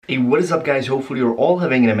Hey, what is up guys? Hopefully you're all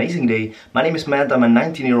having an amazing day. My name is Matt. I'm a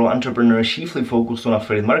 19-year-old entrepreneur chiefly focused on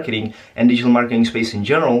affiliate marketing and digital marketing space in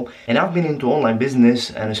general. And I've been into online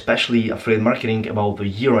business and especially affiliate marketing about a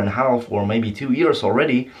year and a half or maybe 2 years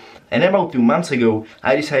already. And about 2 months ago,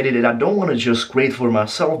 I decided that I don't want to just create for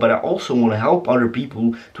myself, but I also want to help other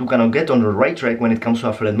people to kind of get on the right track when it comes to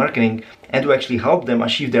affiliate marketing and to actually help them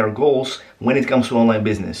achieve their goals when it comes to online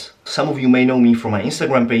business. Some of you may know me from my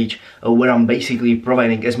Instagram page where I'm basically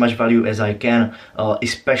providing as much value as I can,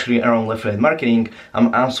 especially around affiliate marketing.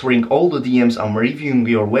 I'm answering all the DMs, I'm reviewing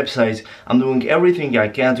your websites, I'm doing everything I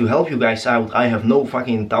can to help you guys out. I have no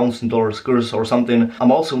fucking $1,000 course or something.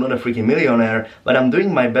 I'm also not a freaking millionaire, but I'm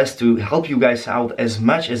doing my best to help you guys out as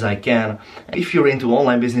much as I can. If you're into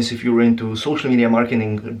online business, if you're into social media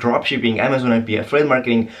marketing, dropshipping, Amazon FBA, affiliate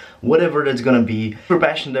marketing, whatever that's gonna be, if you're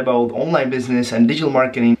passionate about online business and digital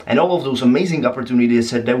marketing and all of those amazing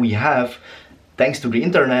opportunities that we have thanks to the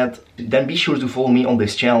internet, then be sure to follow me on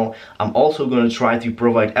this channel. I'm also going to try to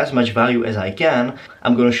provide as much value as I can.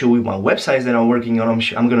 I'm going to show you my websites that I'm working on.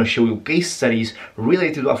 I'm going to show you case studies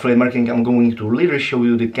related to affiliate marketing. I'm going to literally show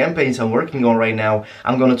you the campaigns I'm working on right now.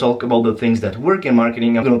 I'm going to talk about the things that work in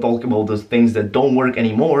marketing. I'm going to talk about the things that don't work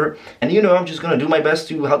anymore. And you know, I'm just going to do my best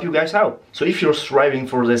to help you guys out. So if you're striving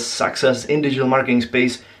for this success in digital marketing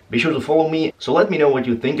space, be sure to follow me. So let me know what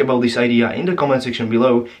you think about this idea in the comment section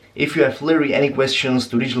below. If you have literally any questions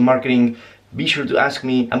to digital marketing, be sure to ask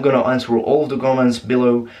me. I'm gonna answer all of the comments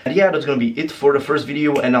below. And yeah, that's gonna be it for the first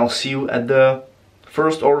video, and I'll see you at the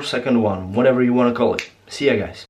first or second one, whatever you wanna call it. See ya guys.